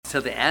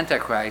until the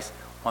Antichrist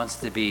wants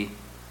to be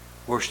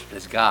worshipped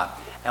as God.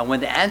 And when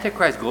the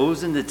Antichrist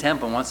goes in the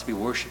temple and wants to be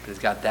worshipped as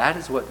God, that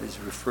is what is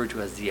referred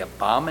to as the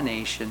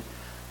abomination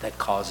that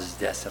causes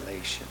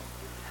desolation.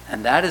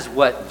 And that is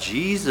what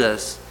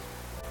Jesus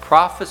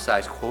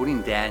prophesies,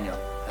 quoting Daniel,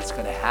 that's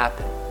going to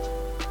happen.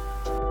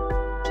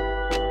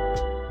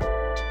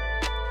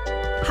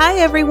 Hi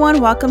everyone,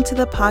 welcome to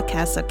the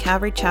podcast of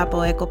Calvary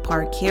Chapel Echo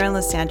Park here in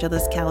Los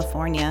Angeles,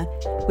 California.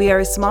 We are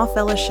a small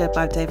fellowship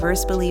of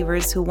diverse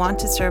believers who want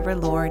to serve our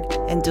Lord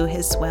and do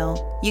His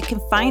will. You can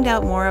find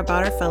out more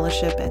about our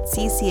fellowship at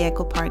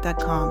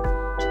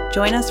ccechopark.com.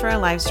 Join us for a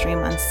live stream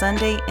on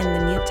Sunday in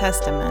the New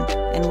Testament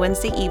and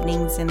Wednesday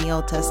evenings in the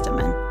Old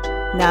Testament.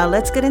 Now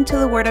let's get into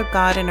the Word of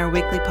God in our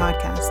weekly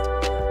podcast.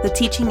 The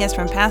teaching is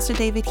from Pastor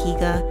David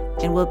Higa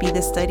and will be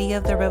the study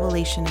of the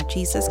revelation of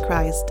Jesus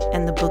Christ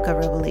and the book of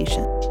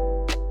Revelation.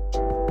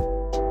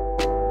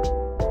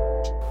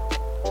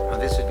 Well,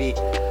 this would be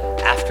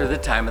after the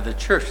time of the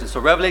church. And so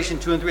Revelation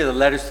 2 and 3 are the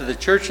letters to the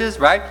churches,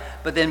 right?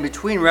 But then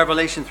between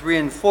Revelation 3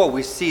 and 4,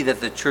 we see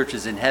that the church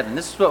is in heaven.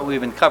 This is what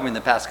we've been covering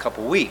the past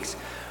couple weeks.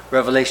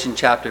 Revelation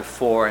chapter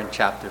 4 and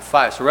chapter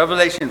 5. So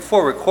Revelation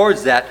 4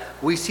 records that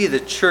we see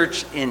the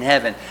church in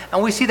heaven.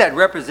 And we see that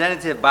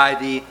represented by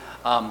the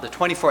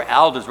 24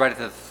 elders right at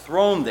the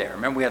throne there.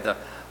 Remember, we have the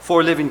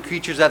 4 living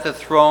creatures at the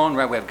throne,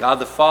 right? We have God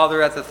the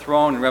Father at the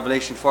throne. In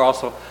Revelation 4,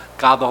 also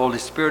God the Holy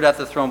Spirit at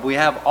the throne. But we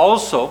have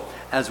also,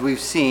 as we've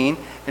seen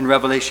in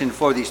Revelation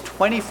 4, these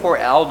 24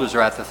 elders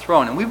are at the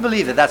throne. And we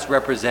believe that that's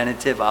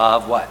representative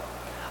of what?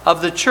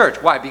 Of the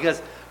church. Why?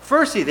 Because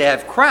firstly, they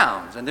have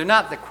crowns. And they're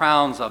not the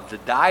crowns of the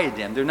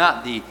diadem. They're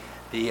not the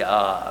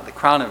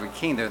crown of a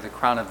king. They're the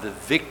crown of the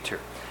victor.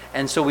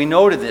 And so we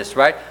noted this,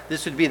 right?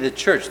 This would be the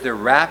church. They're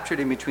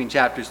raptured in between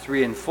chapters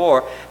 3 and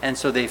 4. And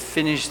so they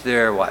finished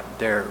their what?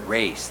 Their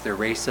race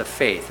of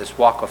faith, this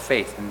walk of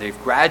faith. And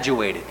they've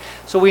graduated.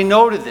 So we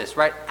noted this,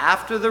 right?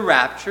 After the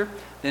rapture,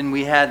 then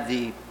we had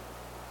the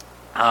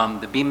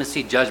Bema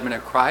Seat judgment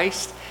of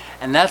Christ.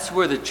 And that's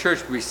where the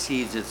church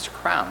receives its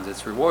crowns,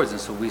 its rewards. And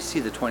so we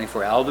see the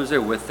 24 elders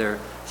there with their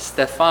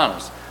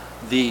Stephanos,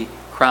 the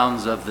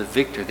crowns of the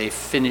victor. They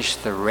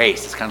finished the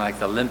race. It's kind of like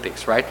the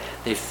Olympics, right?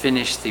 They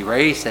finished the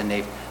race and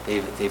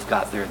they've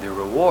got their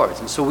rewards.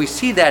 And so we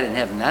see that in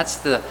heaven. That's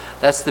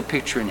the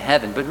picture in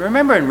heaven. But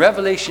remember in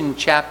Revelation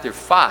chapter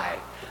 5,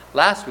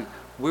 last week,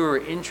 we were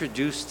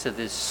introduced to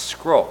this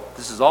scroll.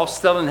 This is all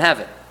still in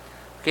heaven.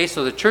 Okay,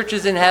 so the church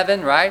is in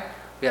heaven, right?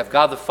 We have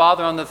God the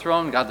Father on the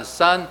throne, God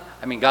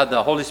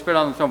the Holy Spirit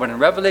on the throne. But in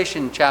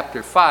Revelation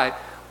chapter 5,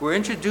 we're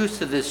introduced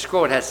to this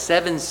scroll. It has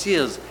 7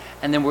 seals.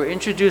 And then we're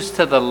introduced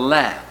to the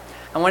Lamb.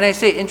 And when I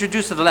say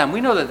introduced to the Lamb,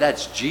 we know that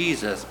that's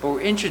Jesus, but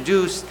we're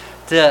introduced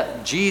to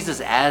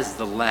Jesus as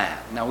the Lamb.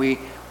 Now we're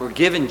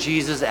given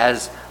Jesus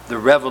as the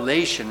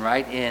revelation,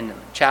 right, in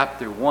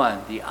chapter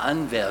 1, the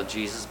unveiled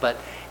Jesus. But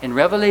in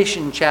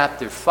Revelation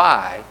chapter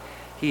 5,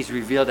 he's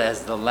revealed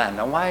as the Lamb.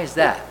 Now why is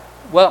that?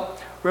 Well,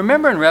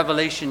 remember in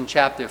Revelation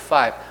chapter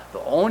 5, the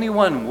only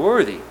one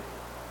worthy,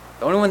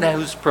 the only one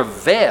who's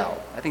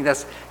prevailed, I think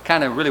that's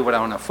kind of really what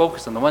I want to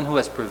focus on, the one who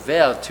has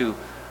prevailed to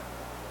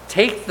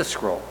take the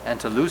scroll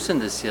and to loosen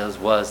the seals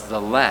was the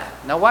Lamb.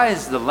 Now why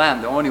is the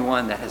Lamb the only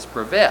one that has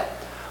prevailed?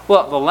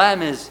 Well, the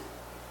Lamb is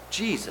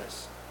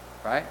Jesus,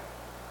 right?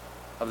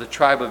 Of the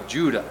tribe of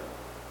Judah.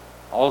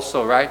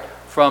 Also, right,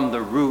 from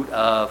the root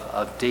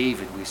of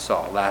David we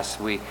saw last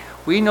week.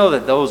 We know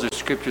that those are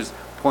scriptures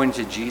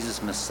pointing to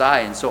Jesus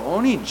Messiah. And so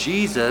only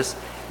Jesus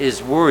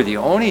is worthy.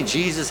 Only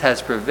Jesus has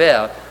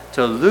prevailed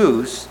to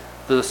loose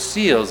the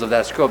seals of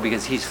that scroll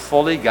because he's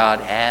fully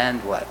God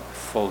and what?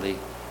 Fully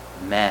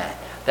man.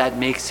 That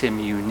makes him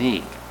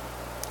unique.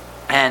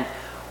 And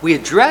we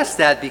address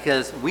that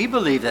because we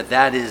believe that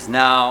that is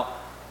now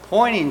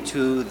pointing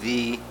to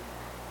the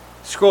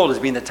scroll as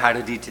being the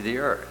title deed to the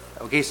earth.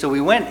 Okay, so we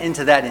went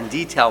into that in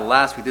detail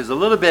last week. There's a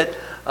little bit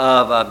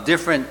of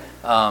different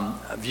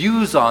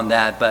views on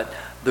that, but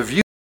the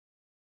view.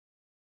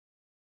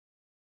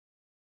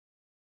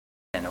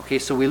 Okay,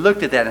 so we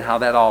looked at that and how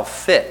that all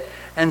fit.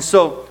 And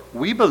so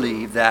we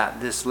believe that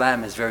this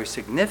Lamb is very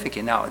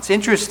significant. Now, it's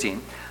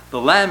interesting. The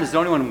Lamb is the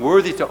only one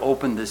worthy to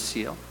open the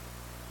seal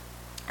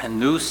and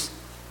loose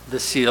the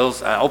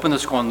seals, open the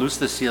scroll and loose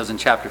the seals in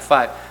chapter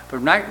 5. But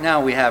right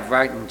now we have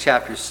right in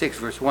chapter 6,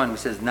 verse 1, it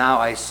says, "Now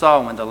I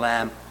saw when the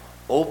Lamb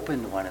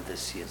opened one of the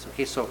seals."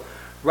 Okay, so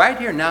right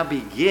here now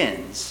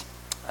begins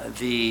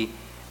the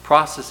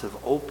process of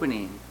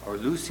opening or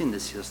loosing the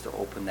seals to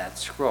open that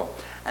scroll.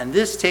 And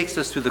this takes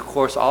us through the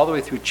course all the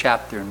way through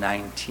chapter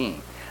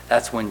 19.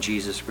 That's when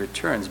Jesus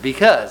returns,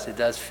 because it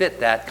does fit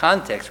that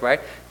context,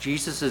 right?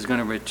 Jesus is going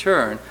to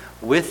return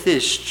with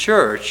his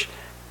church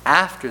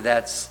after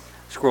that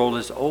scroll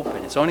is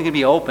open. It's only going to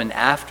be open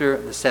after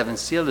the 7th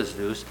seal is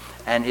loose.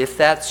 And if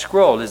that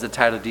scroll is the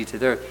title deed to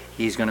the earth,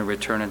 he's going to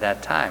return at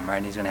that time, right?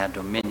 And he's going to have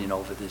dominion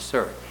over this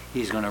earth.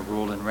 He's going to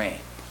rule and reign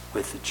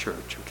with the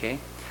church, okay?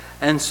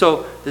 And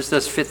so this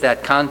does fit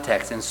that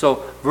context. And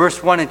so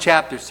verse 1 in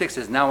chapter 6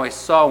 says, "Now I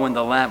saw when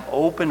the Lamb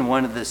opened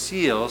one of the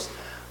seals,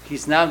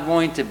 he's now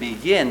going to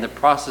begin the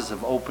process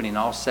of opening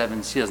all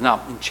 7 seals.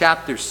 Now, in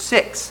chapter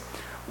 6,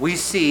 we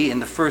see in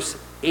the first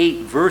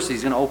 8 verses,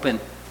 he's going to open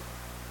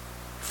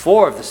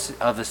 4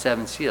 of the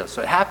 7 seals.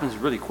 So it happens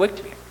really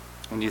quickly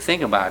when you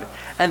think about it.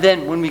 And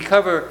then when we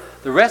cover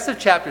the rest of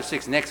chapter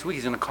 6 next week,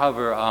 he's going to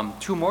cover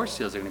 2 more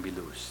seals that are going to be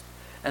loosed.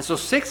 And so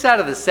 6 out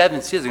of the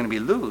 7 seals are going to be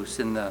loose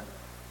in the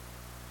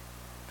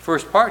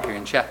first part here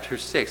in chapter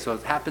 6. So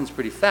it happens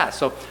pretty fast.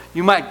 So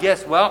you might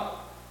guess, well,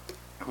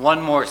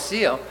 1 more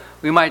seal,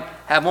 we might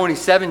have only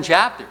 7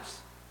 chapters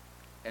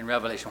in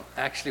Revelation.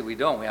 Actually, we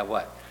don't. We have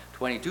what?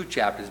 22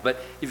 chapters. But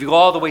if you go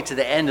all the way to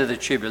the end of the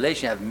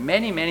tribulation, you have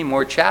many, many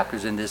more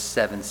chapters in this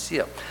 7th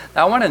seal.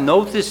 Now, I want to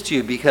note this to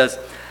you because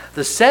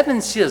the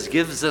 7 seals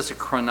gives us a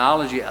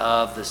chronology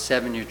of the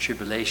 7-year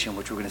tribulation,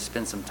 which we're going to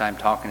spend some time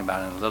talking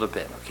about in a little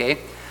bit, okay?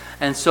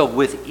 And so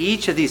with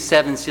each of these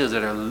 7 seals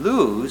that are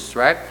loose,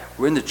 right,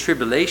 we're in the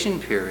tribulation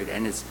period,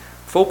 and it's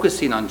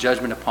focusing on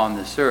judgment upon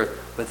this earth.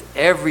 With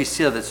every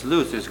seal that's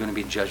loose, there's going to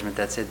be judgment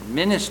that's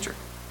administered.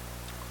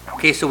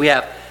 Okay, so we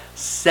have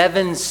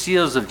 7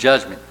 seals of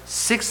judgment.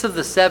 6 of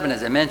the 7,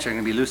 as I mentioned, are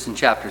going to be loose in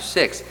chapter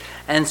 6.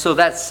 And so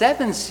that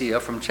 7th seal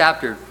from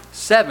chapter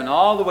 7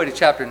 all the way to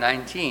chapter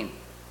 19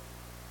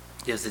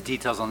 gives the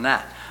details on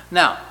that.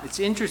 Now, it's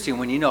interesting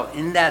when you know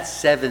in that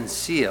 7th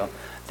seal,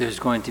 there's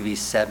going to be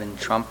 7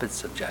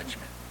 trumpets of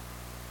judgment.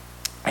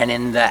 And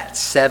in that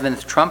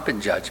 7th trumpet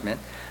judgment,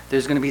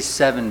 there's going to be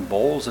 7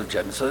 bowls of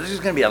judgment. So there's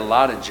going to be a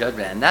lot of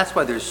judgment. And that's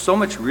why there's so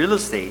much real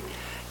estate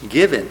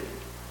given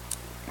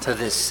to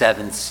this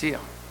 7th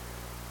seal.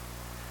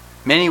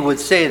 Many would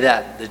say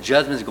that the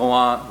judgments go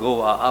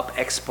up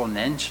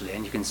exponentially.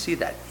 And you can see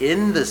that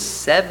in the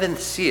 7th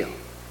seal,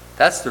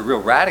 that's the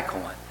real radical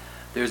one.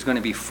 There's going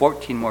to be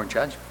 14 more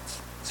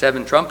judgments.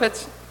 7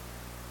 trumpets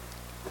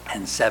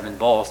and 7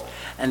 bowls.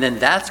 And then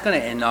that's going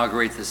to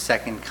inaugurate the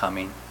second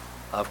coming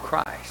of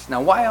Christ.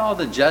 Now, why all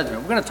the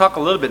judgment? We're going to talk a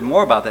little bit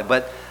more about that,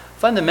 but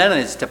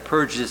fundamentally it's to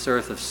purge this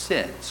earth of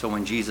sin. So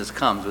when Jesus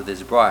comes with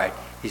his bride,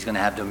 he's going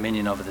to have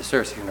dominion over this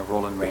earth. He's going to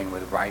rule and reign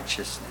with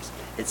righteousness.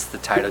 It's the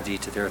title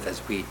deed to the earth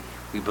as we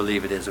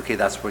believe it is. Okay,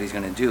 that's what he's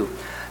going to do.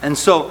 And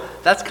so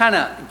that's kind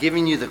of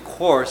giving you the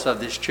course of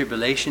this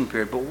tribulation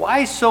period. But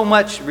why so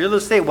much real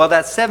estate? Well,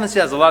 that 7th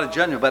seal has a lot of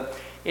judgment, but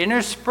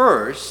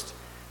interspersed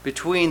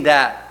between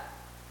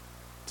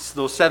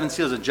those 7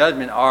 seals of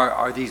judgment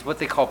are these what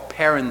they call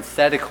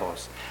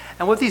parentheticals.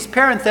 And what these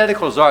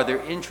parentheticals are,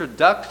 they're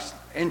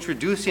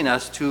introducing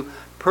us to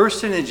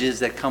personages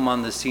that come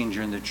on the scene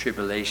during the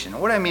tribulation.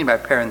 What do I mean by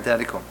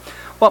parenthetical?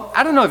 Well,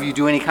 I don't know if you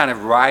do any kind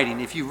of writing.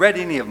 If you read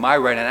any of my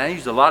writing, I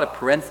use a lot of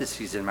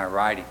parentheses in my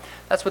writing.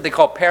 That's what they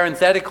call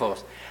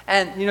parentheticals.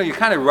 And, you know, you're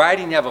kind of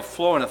writing, you have a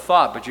flow and a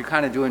thought, but you're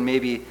kind of doing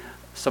maybe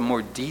some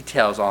more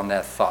details on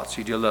that thought. So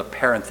you do a little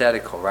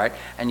parenthetical, right?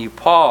 And you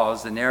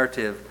pause the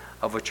narrative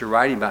of what you're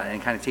writing about, and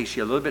it kind of takes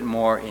you a little bit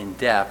more in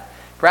depth,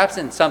 perhaps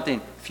in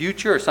something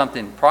future or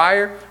something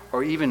prior,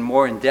 or even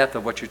more in depth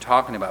of what you're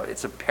talking about.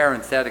 It's a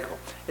parenthetical.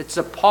 It's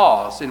a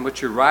pause in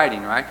what you're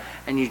writing, right?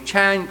 And you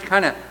kind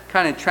of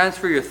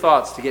transfer your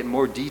thoughts to get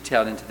more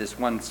detailed into this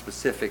one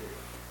specific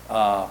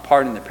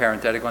part in the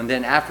parenthetical. And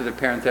then after the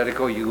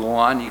parenthetical, you go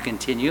on, you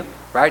continue,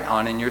 right,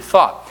 on in your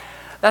thought.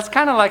 That's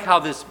kind of like how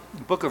this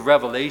book of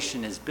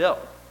Revelation is built,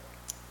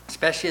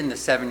 especially in the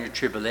 7-year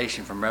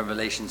tribulation from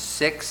Revelation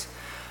 6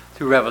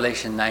 through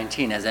Revelation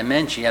 19. As I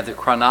mentioned, you have the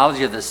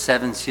chronology of the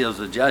 7 seals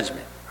of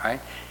judgment, right?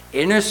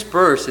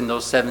 Interspersed in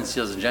those 7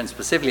 seals of judgment,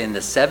 specifically in the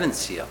 7th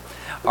seal,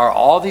 are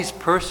all these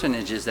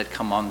personages that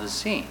come on the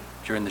scene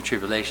during the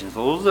tribulation.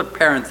 So those are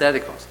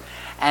parentheticals.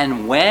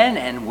 And when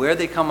and where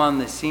they come on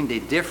the scene, they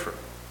differ,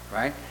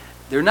 right?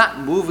 They're not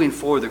moving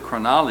forward the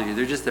chronology.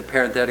 They're just the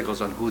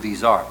parentheticals on who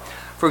these are.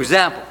 For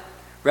example,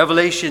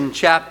 Revelation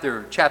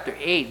chapter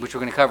 8, which we're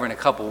going to cover in a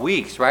couple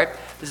weeks, right?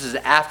 This is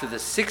after the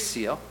 6th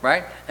seal,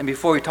 right? And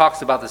before he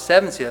talks about the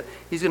 7th seal,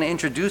 he's going to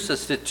introduce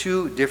us to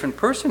 2 different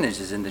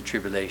personages in the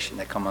tribulation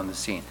that come on the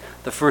scene.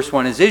 The first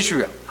one is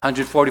Israel,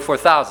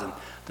 144,000.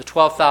 The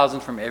 12,000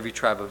 from every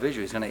tribe of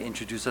Israel. He's going to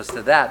introduce us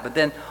to that. But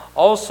then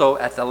also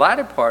at the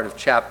latter part of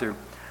chapter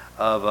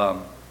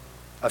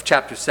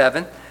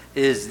 7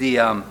 is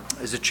the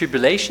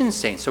tribulation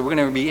saints. So we're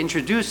going to be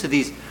introduced to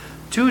these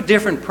 2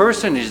 different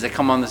personages that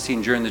come on the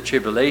scene during the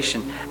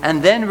tribulation.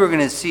 And then we're going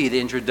to see the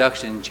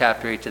introduction in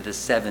chapter 8 to the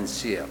 7th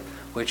seal,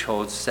 which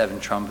holds 7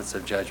 trumpets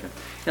of judgment.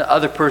 You know,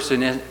 other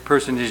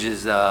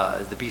personages,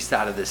 the beast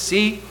out of the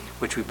sea,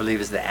 which we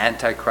believe is the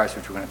Antichrist,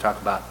 which we're going to talk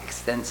about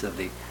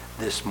extensively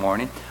this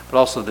morning, but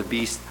also the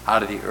beast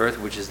out of the earth,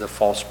 which is the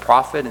false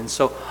prophet. And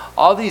so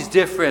all these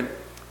different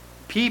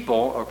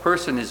people or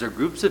personages or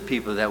groups of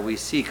people that we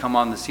see come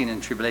on the scene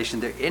in tribulation,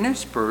 they're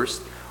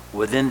interspersed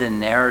within the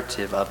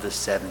narrative of the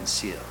 7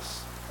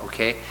 seals,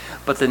 okay?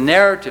 But the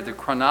narrative, the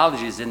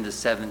chronology is in the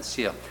 7th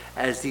seal.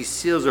 As these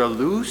seals are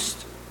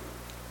loosed,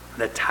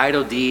 the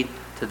title deed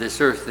to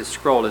this earth, this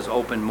scroll, is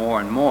open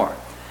more and more.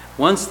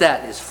 Once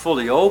that is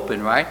fully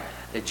open, right,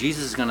 that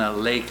Jesus is going to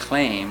lay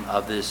claim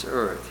of this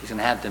earth. He's going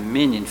to have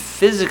dominion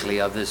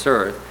physically of this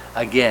earth,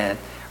 again,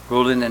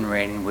 ruling and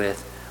reigning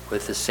with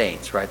with the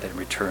saints, right, that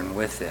return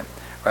with him,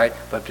 right?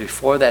 But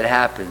before that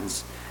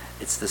happens,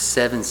 it's the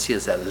 7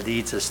 seals that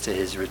leads us to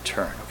his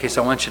return. Okay,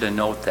 so I want you to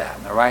note that,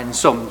 all right? And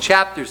so in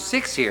chapter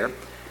 6 here,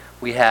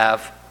 we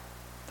have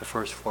the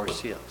first 4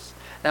 seals.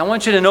 Now I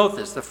want you to note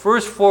this. The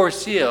first 4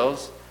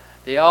 seals,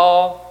 they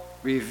all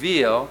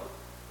reveal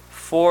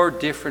 4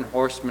 different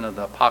horsemen of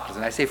the apocalypse.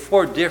 And I say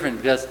 4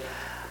 different because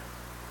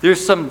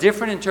there's some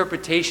different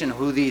interpretation of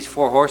who these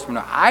 4 horsemen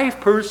are. I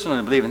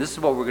personally believe, and this is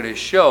what we're going to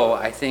show,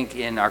 I think,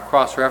 in our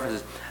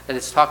cross-references, that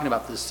it's talking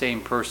about the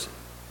same person.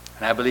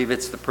 And I believe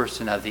it's the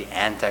person of the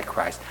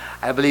Antichrist.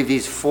 I believe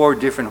these 4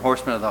 different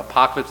horsemen of the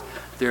apocalypse,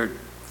 they're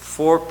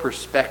 4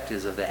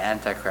 perspectives of the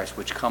Antichrist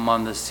which come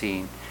on the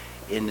scene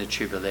in the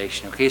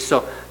tribulation. Okay,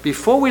 so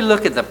before we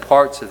look at the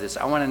parts of this,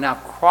 I want to now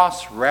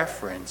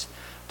cross-reference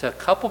to a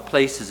couple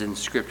places in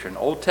Scripture, an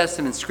Old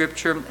Testament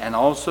Scripture and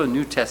also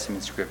New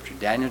Testament Scripture.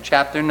 Daniel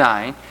chapter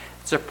 9,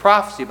 it's a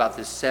prophecy about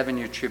this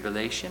 7-year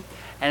tribulation,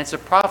 and it's a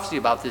prophecy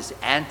about this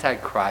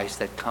Antichrist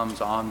that comes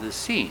on the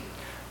scene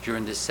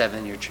during this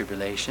 7-year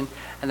tribulation.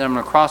 And then I'm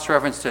going to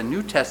cross-reference to a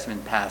New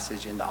Testament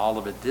passage in the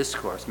Olivet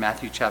Discourse,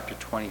 Matthew chapter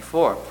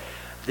 24.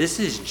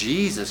 This is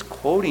Jesus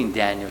quoting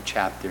Daniel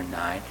chapter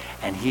 9,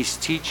 and he's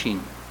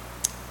teaching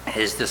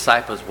his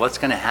disciples what's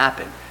going to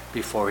happen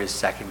before his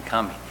second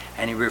coming.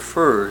 And he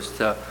refers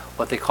to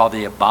what they call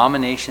the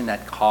abomination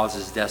that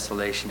causes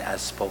desolation as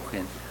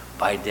spoken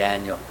by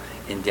Daniel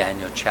in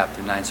Daniel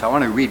chapter 9. So I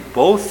want to read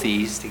both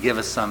these to give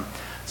us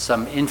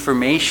some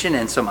information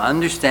and some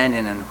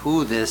understanding on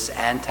who this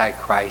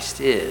Antichrist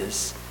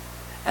is.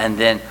 And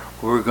then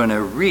we're going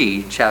to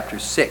read chapter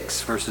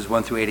 6, verses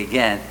 1 through 8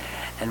 again.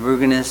 And we're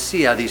going to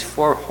see how these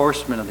 4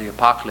 horsemen of the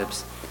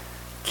apocalypse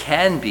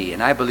can be,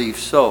 and I believe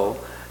so,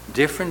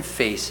 different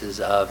faces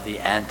of the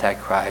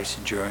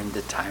Antichrist during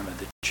the time of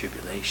the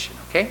tribulation.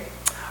 Okay?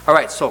 All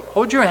right, so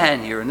hold your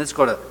hand here and let's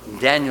go to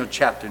Daniel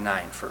chapter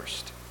 9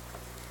 first.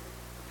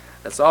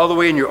 That's all the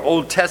way in your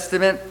Old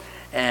Testament,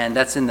 and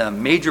that's in the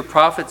major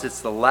prophets.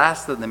 It's the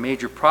last of the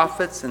major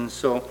prophets. And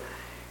so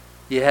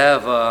you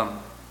have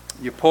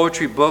your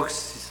poetry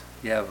books,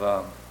 you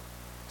have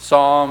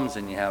Psalms,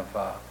 and you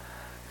have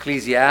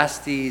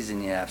Ecclesiastes,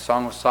 and you have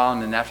Song of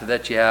Solomon, and after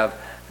that you have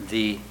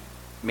the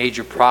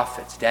major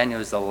prophets. Daniel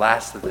is the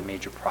last of the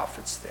major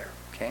prophets there.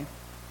 Okay?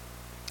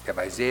 You have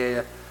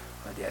Isaiah,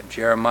 you have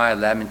Jeremiah,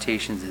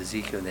 Lamentations,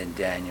 Ezekiel, and then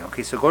Daniel.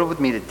 Okay, so go with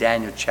me to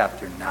Daniel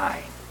chapter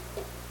 9.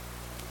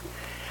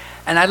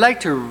 And I'd like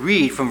to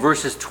read from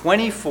verses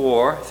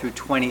 24 through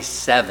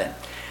 27.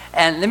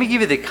 And let me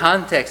give you the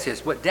context here.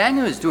 What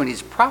Daniel is doing,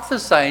 he's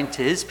prophesying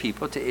to his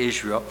people, to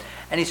Israel,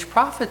 and he's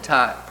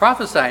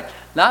prophesying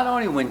not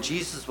only when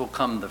Jesus will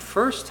come the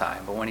first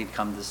time, but when he'd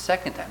come the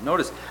second time.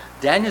 Notice,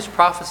 Daniel's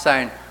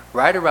prophesying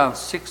right around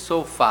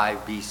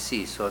 605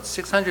 BC. So it's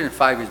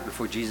 605 years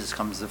before Jesus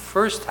comes the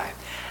first time.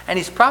 And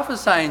he's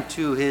prophesying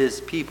to his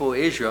people,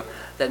 Israel,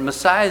 that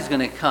Messiah is going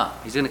to come.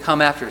 He's going to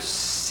come after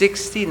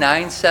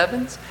 69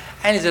 sevens,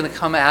 and he's going to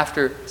come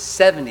after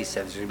 70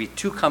 sevens. There's going to be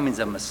 2 comings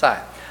of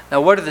Messiah.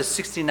 Now, what are the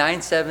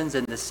 69 sevens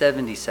and the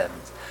 70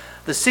 sevens?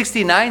 The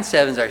 69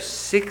 sevens are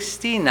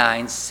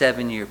 69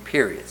 7-year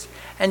periods.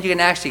 And you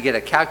can actually get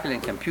a calculator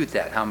and compute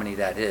that, how many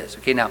that is.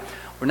 Okay, now,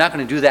 we're not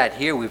going to do that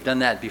here. We've done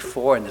that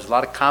before, and there's a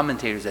lot of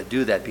commentators that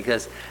do that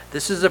because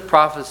this is a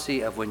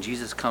prophecy of when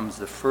Jesus comes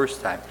the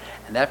first time.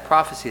 And that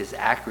prophecy is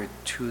accurate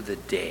to the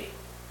day.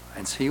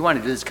 And so you want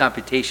to do this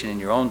computation in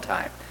your own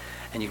time.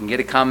 And you can get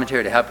a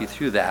commentary to help you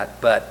through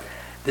that. But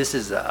this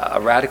is a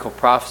radical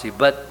prophecy.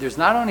 But there's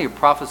not only a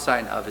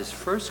prophesying of his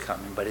first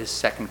coming, but his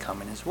second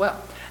coming as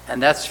well. And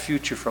that's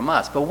future from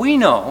us. But we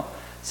know,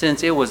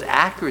 since it was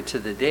accurate to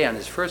the day on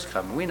his first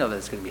coming, we know that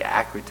it's going to be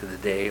accurate to the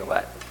day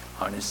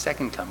on his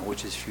second coming,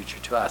 which is future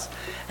to us.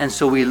 And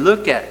so we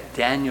look at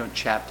Daniel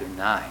chapter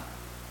 9.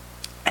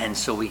 And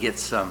so we get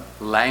some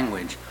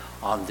language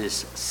on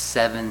this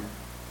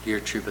 7-year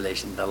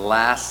tribulation, the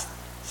last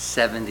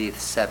 70th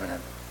seven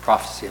of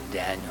prophecy of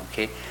Daniel,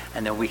 okay?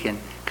 And then we can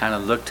kind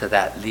of look to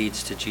that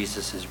leads to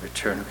Jesus'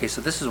 return. Okay,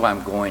 so this is why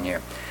I'm going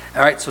here.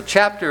 All right, so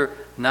chapter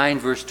 9,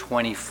 verse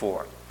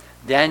 24.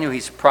 Daniel,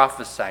 he's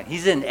prophesying.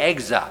 He's in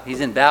exile. He's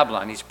in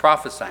Babylon. He's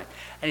prophesying.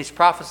 And he's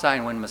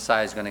prophesying when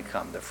Messiah is going to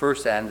come, the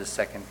first and the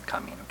second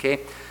coming, okay?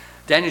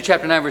 Daniel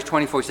chapter 9, verse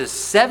 24 says,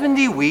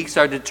 70 weeks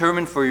are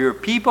determined for your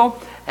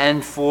people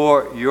and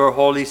for your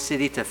holy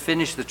city to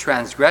finish the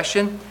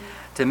transgression,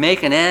 to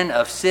make an end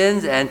of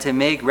sins, and to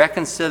make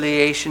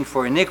reconciliation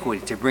for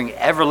iniquity, to bring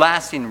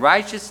everlasting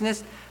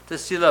righteousness, to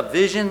seal up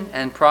vision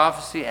and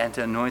prophecy, and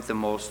to anoint the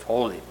most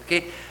holy.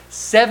 Okay?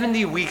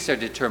 70 weeks are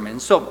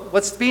determined. So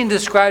what's being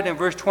described in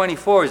verse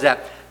 24 is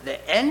that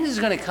the end is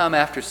going to come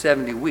after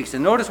 70 weeks.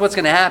 And notice what's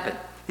going to happen.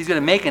 He's going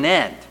to make an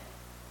end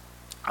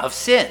of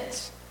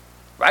sins.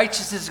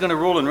 Righteousness is going to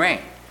rule and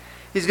reign.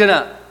 He's going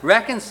to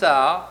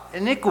reconcile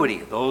iniquity,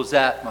 those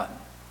that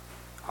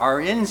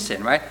are in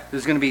sin, right?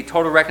 There's going to be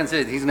total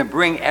reconciliation. He's going to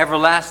bring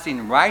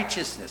everlasting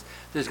righteousness.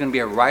 There's going to be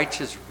a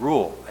righteous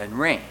rule and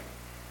reign.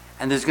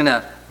 And there's going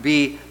to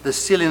be the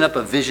sealing up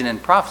of vision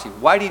and prophecy.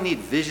 Why do you need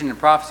vision and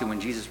prophecy when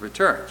Jesus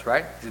returns,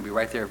 right? He's going to be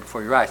right there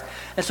before your eyes.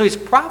 And so he's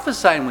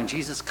prophesying when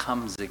Jesus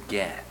comes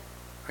again.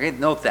 Okay,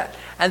 note that.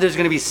 And there's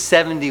going to be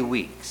 70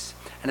 weeks.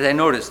 And as I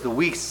noticed, the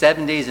weeks,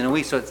 7 days in a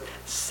week, so it's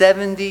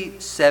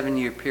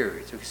 77-year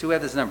periods. Okay, so we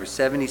have this number,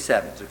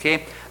 77s,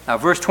 okay? Now,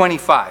 verse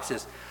 25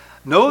 says,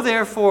 "Know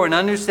therefore and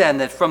understand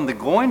that from the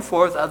going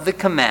forth of the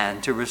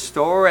command to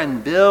restore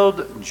and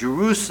build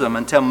Jerusalem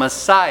until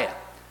Messiah,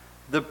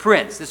 the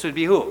Prince," this would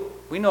be who?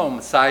 We know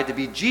Messiah to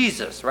be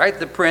Jesus, right?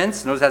 The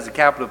Prince, notice it has a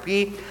capital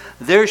P.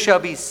 "There shall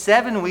be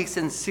 7 weeks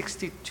and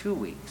 62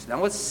 weeks."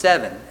 Now what's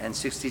 7 and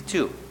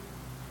 62?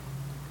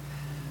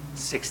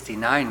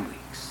 69 weeks.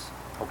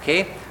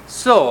 Okay?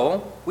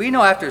 So, we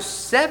know after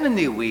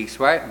 70 weeks,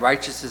 right,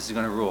 righteousness is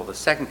going to rule, the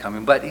second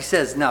coming. But he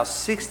says now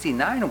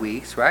 69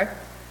 weeks, right?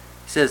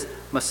 He says,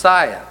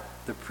 Messiah,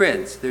 the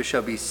Prince, there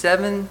shall be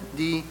 7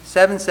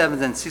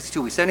 sevens and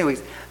 62 weeks. 70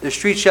 weeks. "The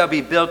street shall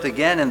be built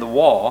again and the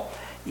wall,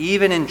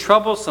 even in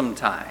troublesome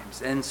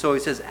times." And so he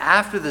says,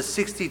 after the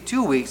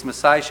 62 weeks,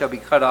 Messiah shall be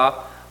cut off,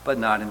 but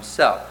not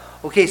himself.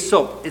 Okay,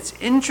 so it's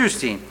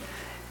interesting.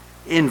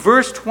 In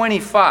verse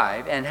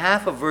 25 and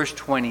half of verse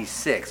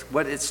 26,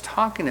 what it's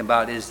talking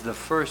about is the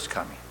first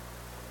coming.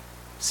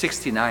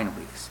 69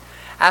 weeks.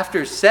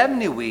 After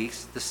 70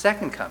 weeks, the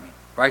second coming,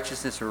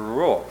 righteousness or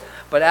rule.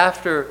 But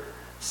after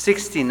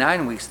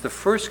 69 weeks, the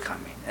first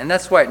coming. And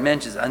that's why it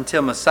mentions,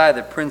 until Messiah,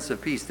 the Prince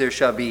of Peace, there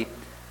shall be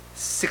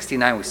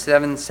 69 weeks,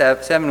 7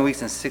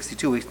 weeks and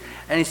 62 weeks.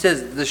 And he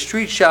says, the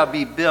street shall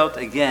be built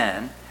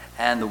again,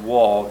 and the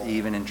wall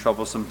even in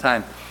troublesome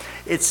time.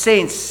 It's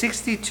saying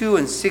 62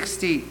 and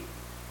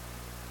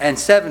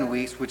 7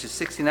 weeks, which is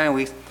 69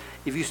 weeks.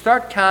 If you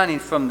start counting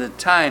from the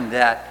time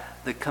that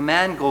the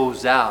command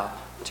goes out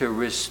to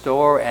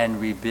restore and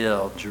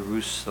rebuild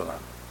Jerusalem,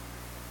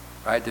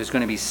 right, there's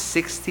going to be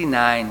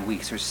 69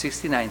 weeks or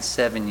 69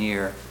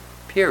 7-year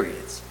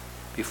periods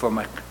before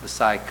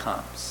Messiah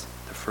comes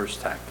the first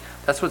time.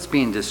 That's what's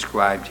being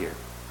described here,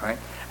 right?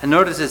 And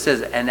notice it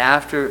says, and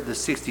after the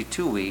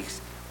 62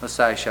 weeks,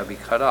 Messiah shall be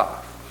cut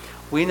off.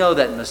 We know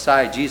that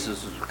Messiah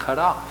Jesus was cut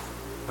off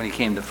when he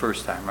came the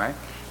first time, right?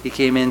 He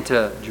came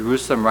into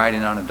Jerusalem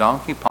riding on a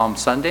donkey, Palm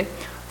Sunday.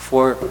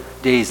 4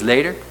 days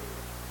later,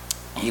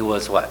 he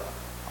was what?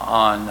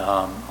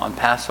 On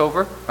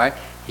Passover, right?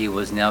 He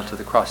was nailed to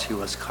the cross. He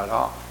was cut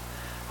off.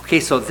 Okay,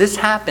 so this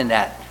happened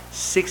at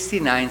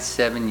 69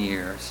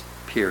 7-year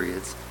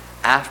periods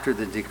after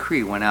the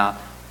decree went out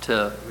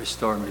to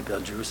restore and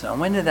rebuild Jerusalem.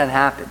 And when did that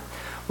happen?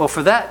 Well,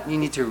 for that, you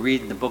need to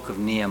read the book of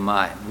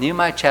Nehemiah.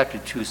 Nehemiah chapter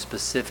 2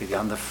 specifically.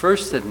 On the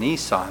first of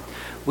Nisan,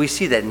 we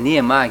see that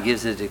Nehemiah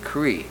gives a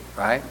decree,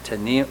 right?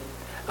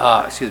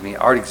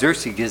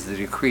 Artaxerxes gives the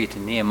decree to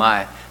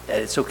Nehemiah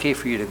that it's okay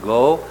for you to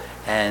go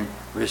and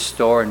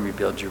restore and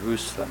rebuild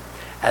Jerusalem.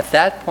 At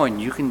that point,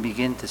 you can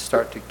begin to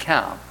start to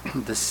count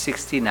the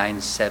 69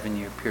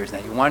 7-year periods. Now,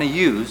 you want to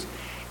use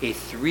a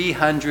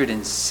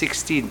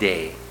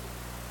 360-day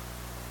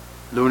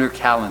lunar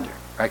calendar,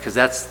 right? Because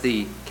that's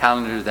the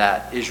calendar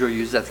that Israel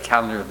uses, that's the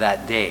calendar of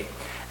that day.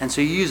 And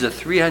so you use a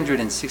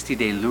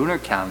 360-day lunar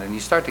calendar, and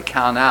you start to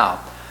count out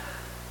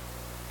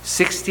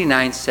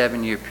 69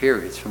 7-year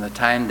periods from the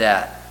time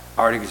that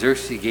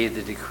Artaxerxes gave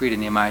the decree to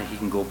Nehemiah he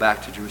can go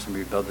back to Jerusalem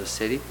and rebuild the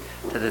city,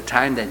 to the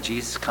time that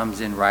Jesus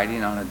comes in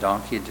riding on a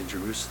donkey into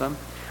Jerusalem.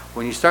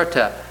 When you start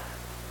to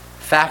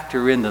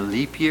factor in the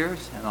leap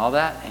years and all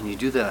that, and you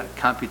do the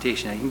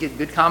computation, you can get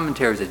good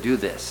commentaries that do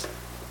this,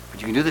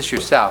 but you can do this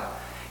yourself.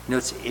 You know,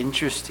 it's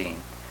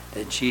interesting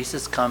that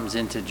Jesus comes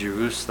into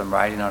Jerusalem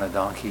riding on a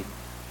donkey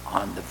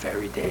on the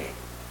very day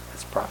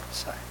that's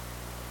prophesied.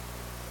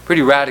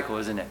 Pretty radical,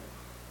 isn't it?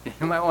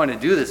 You might want to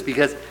do this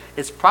because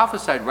it's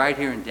prophesied right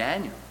here in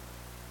Daniel.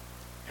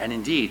 And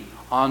indeed,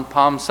 on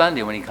Palm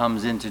Sunday when he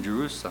comes into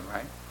Jerusalem,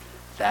 right?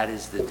 That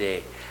is the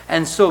day.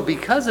 And so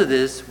because of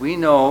this, we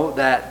know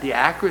that the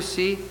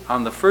accuracy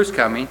on the first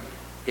coming,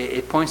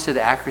 it points to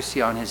the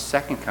accuracy on his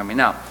second coming.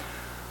 Now,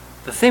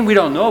 the thing we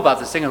don't know about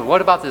this thing is,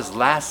 what about this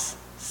last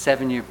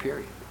 7-year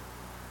period?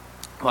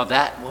 Well,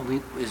 that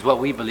is what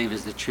we believe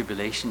is the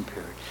tribulation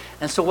period.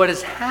 And so what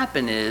has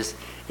happened is,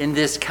 in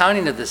this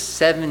counting of the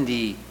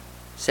 70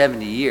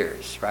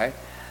 years, right?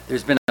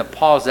 There's been a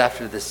pause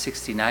after the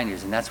 69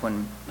 years, and that's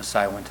when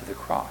Messiah went to the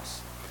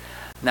cross.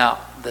 Now,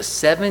 the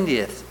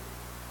 70th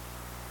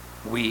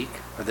week,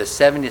 or the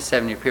 70th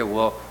 7-year period,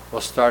 will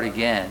start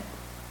again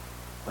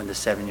when the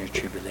 7-year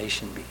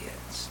tribulation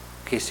begins.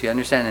 Okay, so you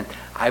understand, and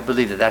I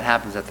believe that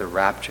happens at the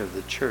rapture of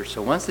the church.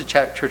 So once the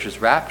church is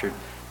raptured,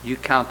 you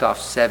count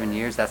off 7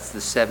 years. That's the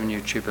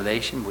 7-year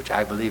tribulation, which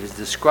I believe is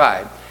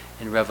described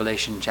in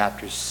Revelation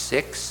chapter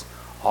 6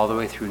 all the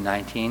way through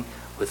 19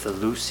 with the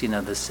loosing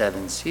of the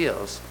 7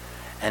 seals.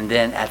 And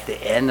then at the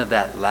end of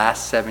that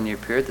last 7-year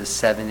period, the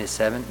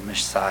 77,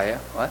 Messiah,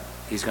 what?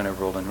 He's going to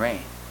rule and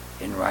reign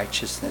in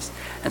righteousness.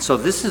 And so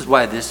this is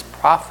why this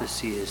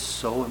prophecy is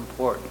so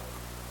important.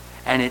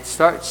 And it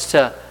starts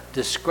to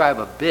describe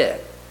a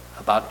bit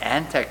about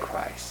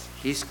Antichrist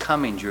He's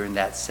coming during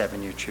that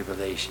 7-year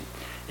tribulation.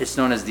 It's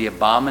known as the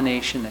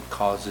abomination that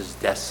causes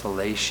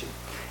desolation.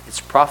 It's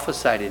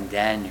prophesied in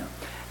Daniel.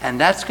 And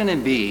that's going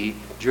to be,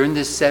 during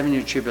this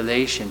 7-year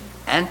tribulation,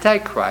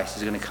 Antichrist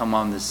is going to come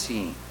on the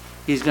scene.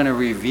 He's going to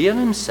reveal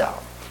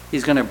himself.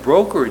 He's going to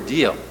broker a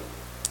deal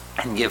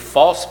and give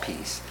false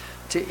peace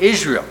to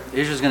Israel.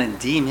 Israel's going to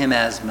deem him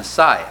as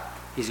Messiah.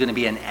 He's going to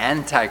be an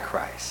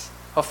Antichrist,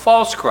 a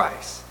false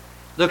Christ.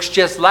 Looks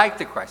just like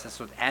the Christ. That's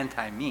what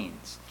anti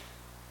means.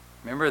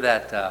 Remember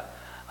that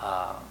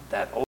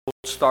old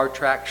Star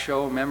Trek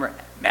show? Remember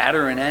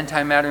matter and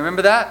antimatter?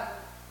 Remember that?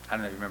 I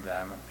don't know if you remember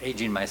that. I'm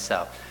aging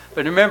myself.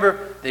 But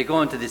remember, they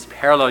go into this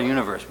parallel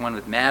universe, one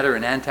with matter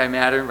and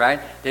antimatter, right?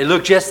 They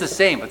look just the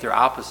same, but they're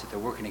opposite. They're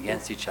working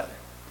against each other.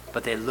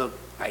 But they look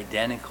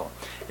identical.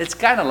 It's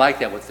kind of like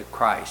that with the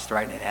Christ,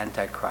 right? And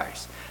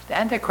Antichrist. The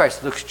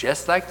Antichrist looks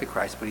just like the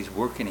Christ, but he's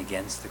working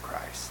against the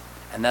Christ.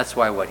 And that's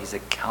why what? He's a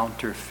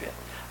counterfeit.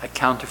 A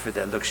counterfeit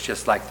that looks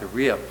just like the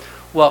real.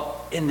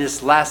 Well, in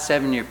this last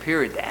 7-year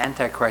period, the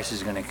Antichrist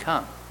is going to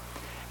come.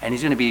 And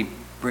he's going to be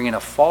bringing a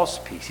false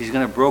peace. He's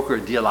going to broker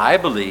a deal, I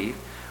believe,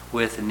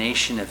 with the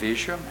nation of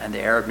Israel and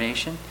the Arab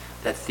nation,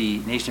 that the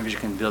nation of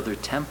Israel can build their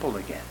temple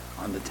again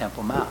on the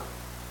Temple Mount.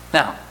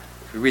 Now,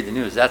 if you read the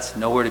news, that's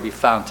nowhere to be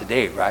found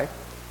today, right?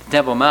 The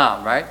Temple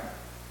Mount, right?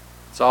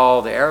 It's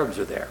all the Arabs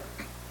are there.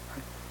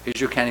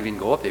 Israel can't even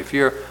go up there. If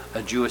you're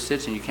a Jewish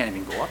citizen, you can't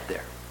even go up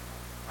there,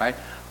 right?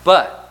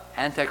 But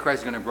Antichrist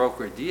is going to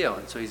broker a deal,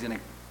 and so he's going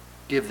to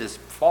give this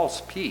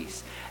false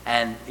peace,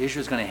 and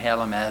Israel's going to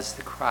hail him as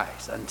the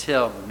Christ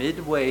until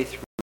midway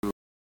through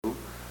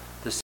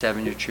the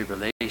 7-year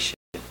tribulation.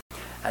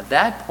 At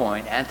that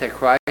point,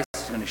 Antichrist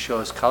is going to show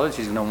his colors.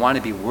 He's going to want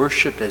to be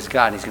worshipped as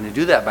God. He's going to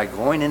do that by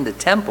going in the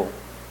temple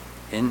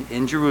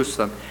in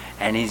Jerusalem,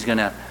 and he's going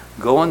to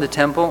go in the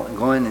temple and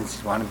go in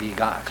and want to be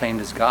God, claimed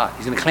as God.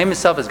 He's going to claim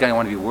himself as God and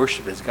want to be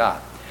worshipped as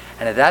God.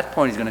 And at that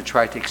point, he's going to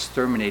try to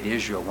exterminate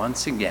Israel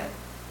once again.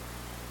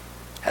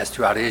 As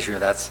throughout Israel,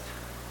 that's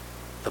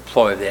the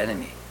ploy of the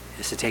enemy,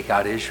 is to take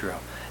out Israel.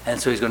 And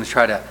so he's going to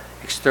try to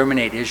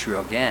exterminate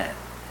Israel again.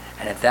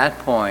 And at that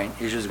point,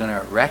 Israel's going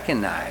to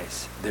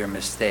recognize their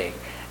mistake,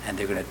 and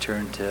they're going to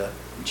turn to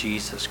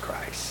Jesus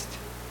Christ,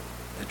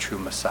 the true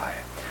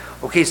Messiah.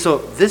 Okay, so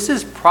this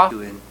is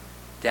prophesied in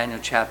Daniel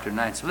chapter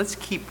 9. So let's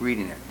keep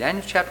reading it.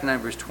 Daniel chapter 9,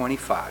 verse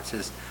 25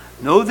 says,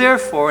 "Know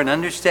therefore and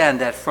understand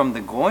that from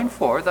the going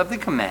forth of the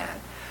command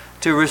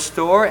to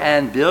restore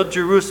and build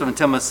Jerusalem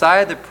until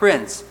Messiah the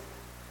Prince,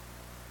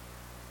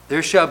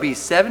 there shall be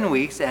 7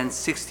 weeks and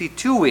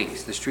 62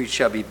 weeks. The street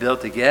shall be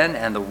built again,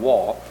 and the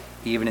wall,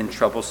 even in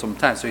troublesome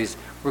times." So he's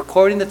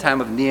recording the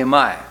time of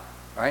Nehemiah,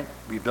 right?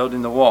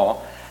 Rebuilding the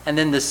wall. And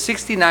then the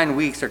 69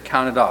 weeks are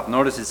counted off.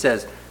 Notice it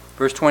says,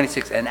 verse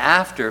 26, "And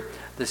after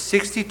the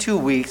 62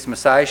 weeks,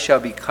 Messiah shall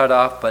be cut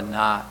off, but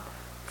not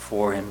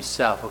for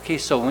himself." Okay,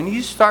 so when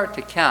you start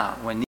to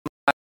count, when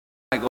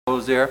Nehemiah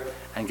goes there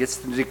and gets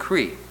the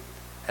decree,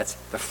 that's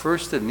the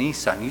first of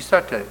Nisan, you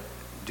start to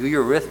do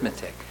your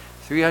arithmetic,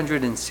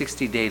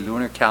 360-day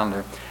lunar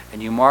calendar,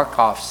 and you mark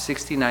off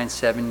 69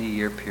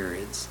 7-year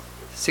periods,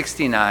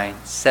 69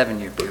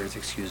 7-year periods,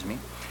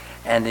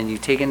 and then you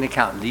take into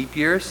account leap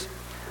years,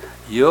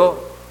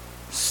 you'll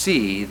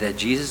see that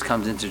Jesus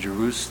comes into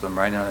Jerusalem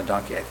riding on a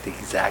donkey at the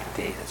exact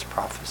day that's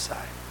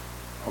prophesied.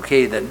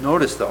 Okay, then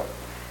notice though,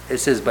 it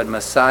says, "But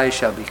Messiah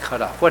shall be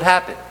cut off." What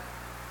happened?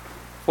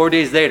 4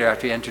 days later,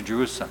 after he entered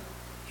Jerusalem,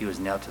 he was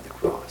nailed to the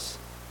cross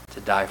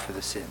to die for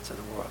the sins of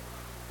the world.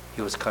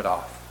 He was cut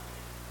off.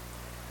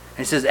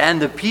 And it says,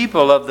 "And the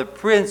people of the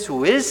prince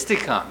who is to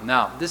come."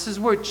 Now, this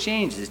is where it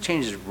changes. It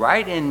changes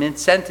right in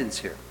mid-sentence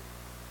here.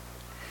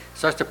 It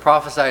starts to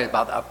prophesy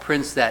about a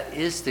prince that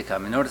is to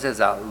come. And notice it has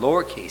a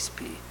lowercase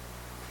p.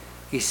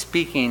 He's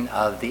speaking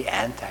of the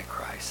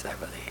Antichrist, I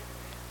believe.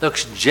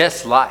 Looks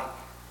just like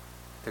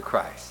the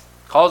Christ.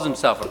 Calls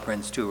himself a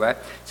prince too, right?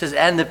 It says,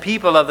 "And the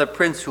people of the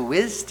prince who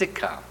is to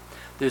come."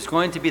 There's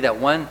going to be that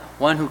one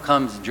who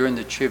comes during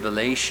the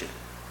tribulation.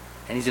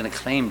 And he's going to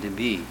claim to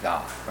be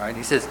God, right?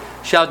 He says,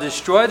 "Shall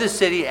destroy the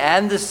city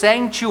and the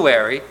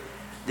sanctuary.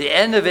 The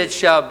end of it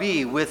shall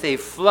be with a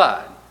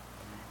flood.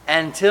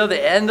 Until the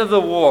end of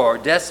the war,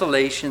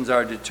 desolations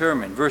are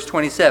determined." Verse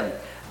 27,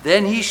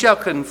 "Then he shall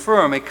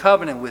confirm a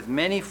covenant with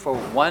many for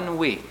 1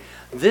 week."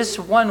 This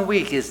 1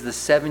 week is the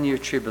 7-year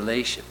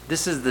tribulation.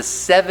 This is the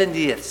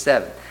 70th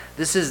 7.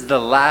 This is the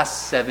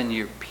last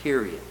 7-year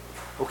period.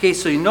 Okay,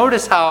 so you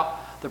notice how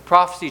the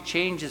prophecy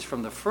changes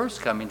from the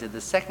first coming to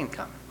the second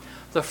coming.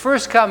 The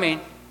first coming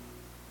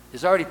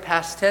is already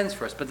past tense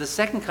for us, but the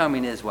second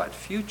coming is what?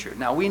 Future.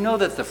 Now we know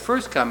that the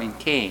first coming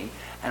came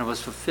and was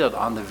fulfilled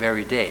on the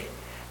very day.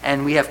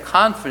 And we have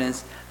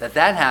confidence that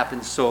that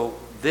happened, so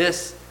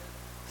this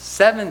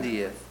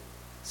 70th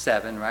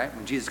 7, right,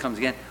 when Jesus comes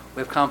again, we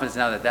have confidence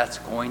now that that's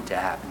going to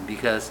happen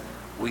because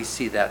we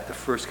see that the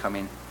first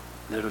coming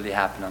literally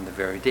happened on the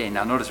very day.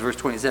 Now notice verse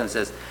 27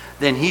 says,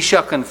 "Then he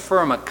shall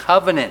confirm a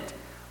covenant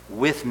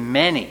with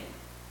many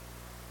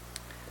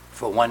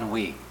for 1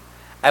 week."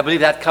 I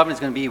believe that covenant is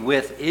going to be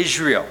with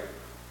Israel.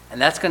 And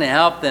that's going to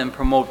help them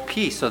promote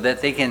peace so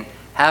that they can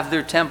have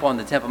their temple on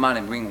the Temple Mount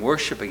and bring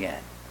worship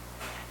again.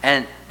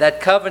 And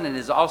that covenant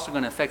is also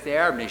going to affect the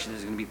Arab nation.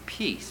 There's going to be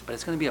peace, but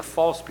it's going to be a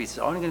false peace. It's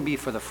only going to be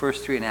for the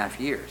first 3.5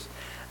 years.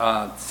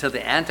 So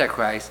the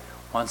Antichrist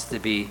wants to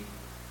be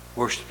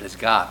worshipped as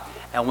God.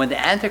 And when the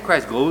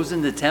Antichrist goes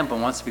in the temple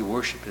and wants to be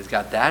worshipped as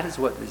God, that is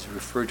what is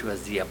referred to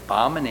as the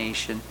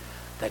abomination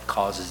that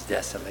causes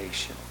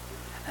desolation.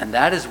 And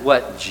that is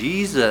what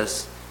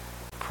Jesus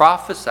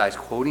prophesies,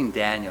 quoting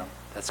Daniel,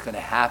 that's going to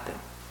happen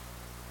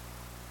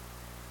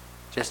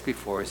just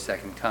before his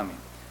second coming.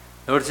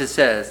 Notice it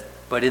says,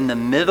 but in the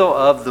middle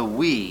of the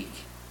week,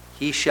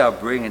 he shall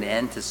bring an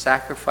end to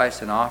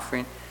sacrifice and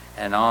offering,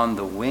 and on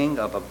the wing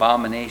of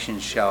abomination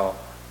shall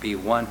be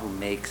one who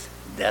makes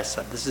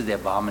desolate. This is the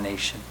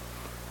abomination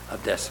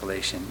of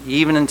desolation,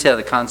 even until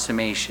the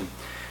consummation,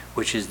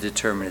 which is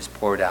determined, is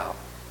poured out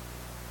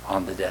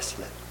on the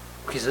desolate.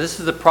 Okay, so this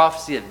is the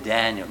prophecy of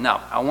Daniel.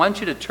 Now, I want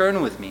you to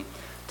turn with me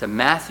to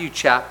Matthew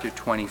chapter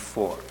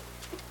 24.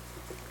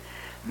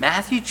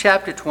 Matthew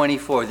chapter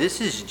 24, this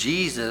is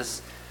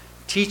Jesus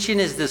teaching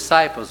his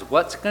disciples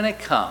what's going to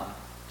come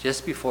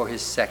just before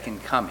his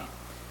second coming.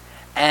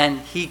 And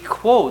he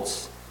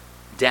quotes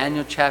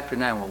Daniel chapter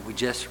 9, what we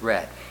just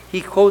read.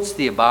 He quotes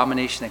the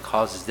abomination that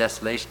causes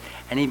desolation,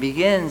 and he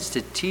begins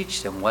to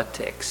teach them what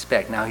to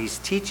expect. Now, he's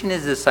teaching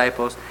his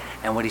disciples,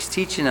 and what he's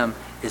teaching them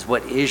is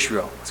what's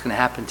going to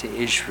happen to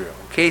Israel.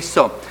 Okay,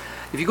 so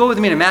if you go with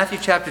me to Matthew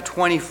chapter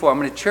 24, I'm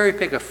going to cherry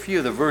pick a few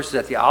of the verses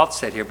at the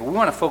outset here, but we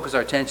want to focus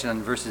our attention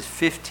on verses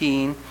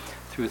 15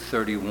 through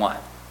 31.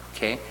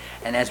 Okay,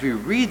 and as we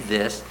read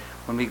this,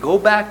 when we go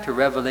back to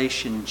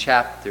Revelation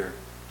chapter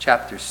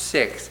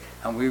 6,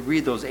 and we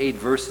read those 8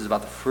 verses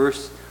about the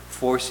first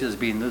 4 seals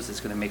being loosed,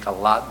 it's going to make a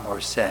lot more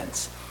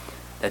sense.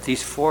 That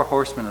these 4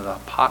 horsemen of the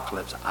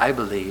apocalypse, I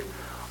believe,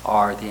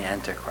 are the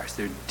Antichrist.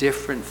 They're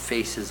different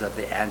faces of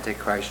the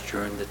Antichrist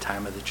during the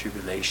time of the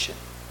tribulation,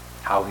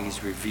 how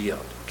he's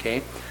revealed.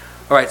 Okay?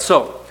 All right,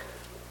 so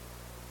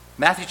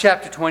Matthew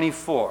chapter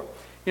 24.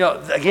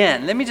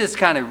 Again, let me just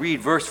kind of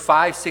read verse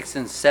 5, 6,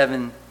 and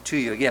 7 to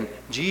you. Again,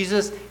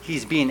 Jesus,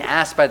 he's being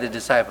asked by the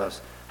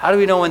disciples, how do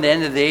we know when the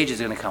end of the age is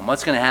going to come?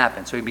 What's going to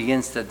happen? So he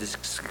begins to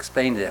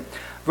explain to them.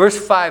 Verse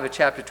 5 of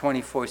chapter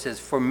 24 says,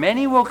 for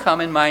many will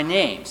come in my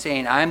name,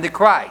 saying, I am the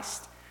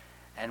Christ,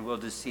 and will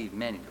deceive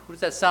many. Who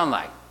does that sound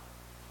like?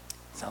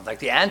 It sounds like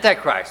the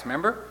Antichrist,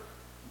 remember?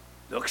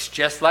 Looks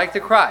just like the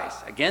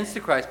Christ. Against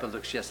the Christ, but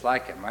looks just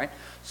like him, right?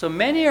 So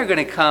many are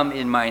going to come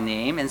in my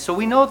name. And so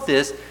we note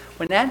this.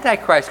 When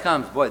Antichrist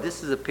comes, boy,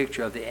 this is a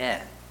picture of the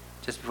end,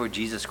 just before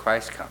Jesus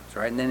Christ comes,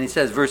 right? And then he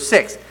says, verse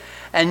 6,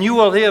 and you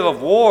will hear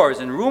of wars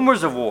and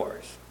rumors of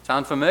wars.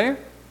 Sound familiar?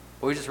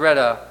 Well, we just read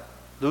a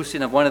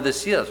loosing of one of the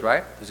seals,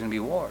 right? There's going to be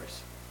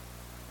wars.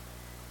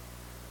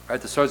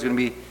 Right? The sword's going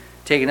to be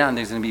taken out, and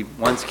there's going to be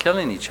ones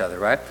killing each other,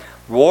 right?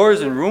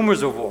 Wars and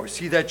rumors of wars.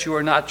 See that you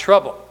are not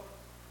troubled.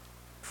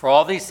 For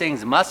all these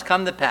things must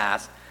come to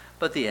pass,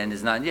 but the end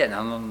is not yet.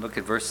 Now look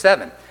at verse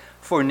 7.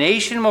 For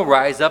nation will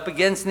rise up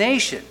against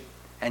nation,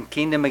 and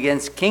kingdom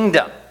against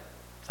kingdom.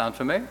 Sound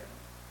familiar?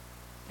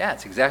 Yeah,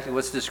 it's exactly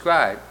what's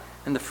described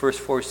in the first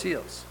 4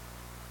 seals.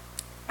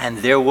 And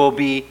there will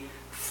be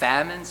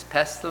famines,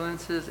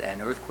 pestilences,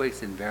 and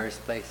earthquakes in various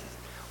places.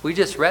 We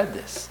just read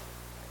this,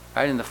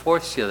 right, in the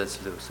 4th seal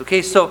that's loose.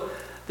 Okay, so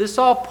this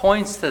all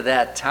points to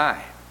that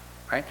time,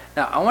 right?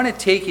 Now, I want to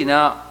take you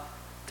now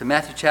to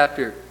Matthew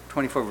chapter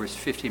 24, verse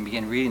 15,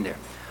 begin reading there.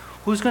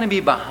 Who's going to be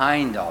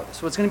behind all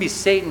this? Well, it's going to be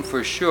Satan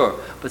for sure,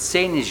 but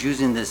Satan is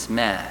using this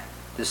man,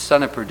 this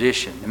son of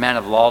perdition, the man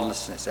of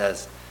lawlessness,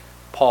 as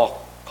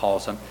Paul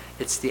calls him.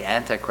 It's the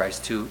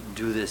Antichrist to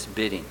do this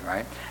bidding,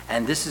 right?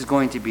 And this is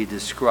going to be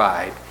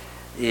described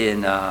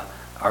in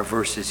our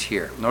verses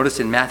here. Notice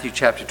in Matthew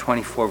chapter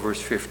 24,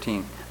 verse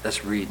 15,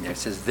 let's read there. It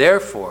says,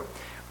 therefore,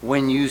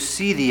 when you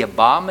see the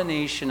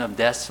abomination of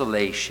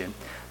desolation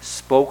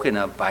spoken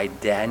of by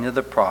Daniel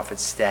the prophet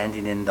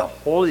standing in the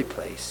holy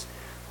place,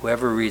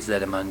 whoever reads,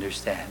 let him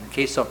understand.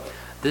 Okay, so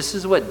this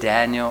is what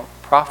Daniel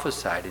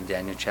prophesied in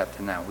Daniel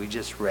chapter 9. We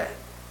just read.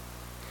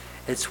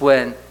 It's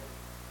when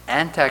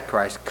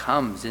Antichrist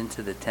comes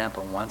into the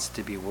temple and wants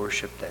to be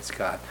worshipped as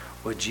God.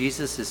 What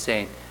Jesus is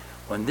saying,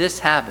 when this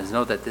happens,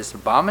 know that this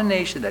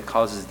abomination that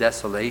causes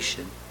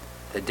desolation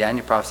that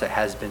Daniel prophesied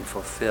has been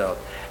fulfilled.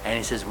 And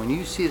he says, when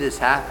you see this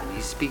happen,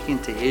 he's speaking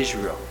to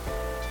Israel.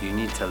 You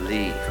need to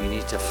leave. You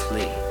need to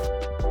flee.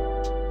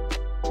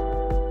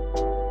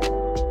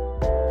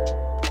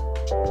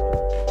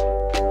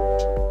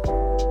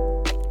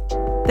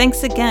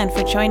 Thanks again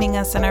for joining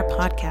us on our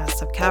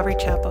podcast of Calvary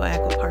Chapel,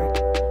 Echo Park.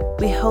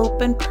 We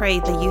hope and pray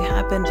that you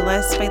have been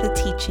blessed by the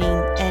teaching,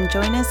 and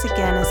join us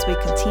again as we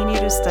continue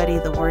to study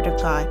the Word of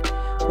God.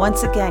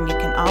 Once again, you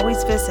can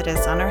always visit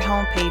us on our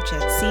homepage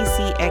at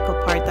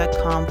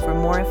ccechopark.com for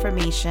more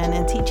information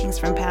and teachings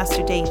from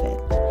Pastor David.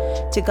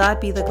 To God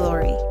be the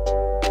glory.